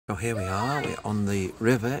So here we are, we're on the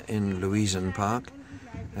river in Louesenpark,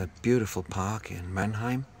 a beautiful park in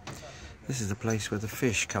Mannheim. This is the place where the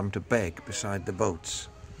fish come to beg beside the boats.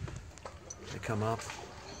 They come up,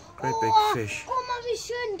 great big fish.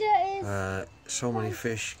 So many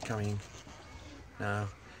fish coming now.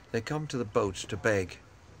 They come to the boats to beg.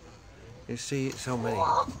 You see so many,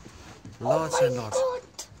 lots and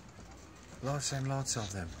lots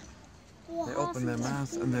of them. They open their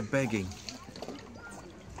mouth and they're begging.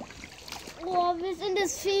 Oh, wir sind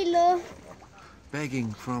es viele.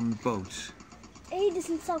 Begging from boats. Ey, das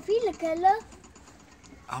sind so viele, gell?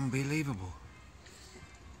 Unbelievable.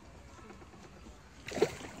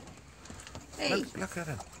 Hey. Look at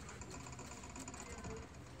them.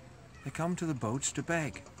 They come to the boats to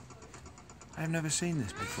beg. I've never seen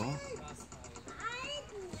this before.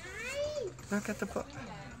 Look at the boat.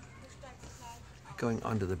 Going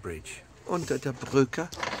under the bridge. Unter der Brücke.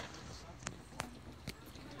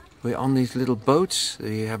 We're on these little boats.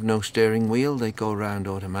 They have no steering wheel. They go around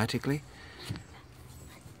automatically.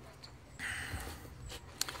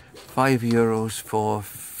 €5 for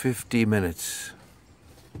 50 minutes.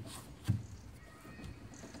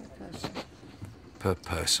 Per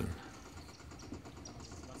person.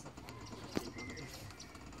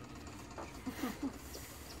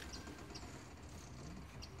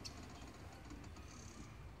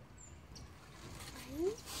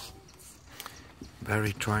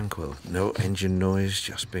 Very tranquil, no engine noise,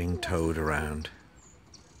 just being towed around.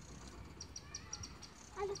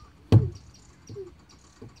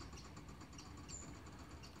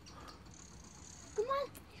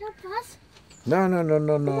 No.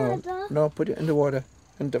 No, put it in the water,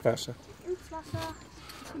 in the Wasser. Ins Wasser.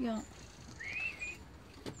 Ja.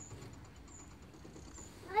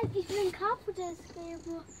 Nein, ich will einen Karpfen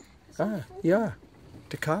geben. Ah, ja.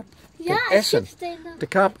 De Karp? Ja, essen. De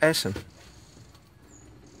Karp essen.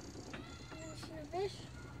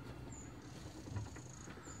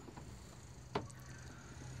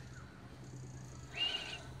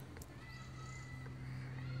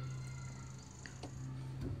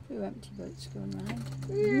 Two empty boats going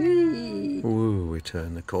round. Ooh, we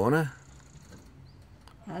turn the corner.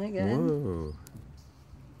 And again. Ooh.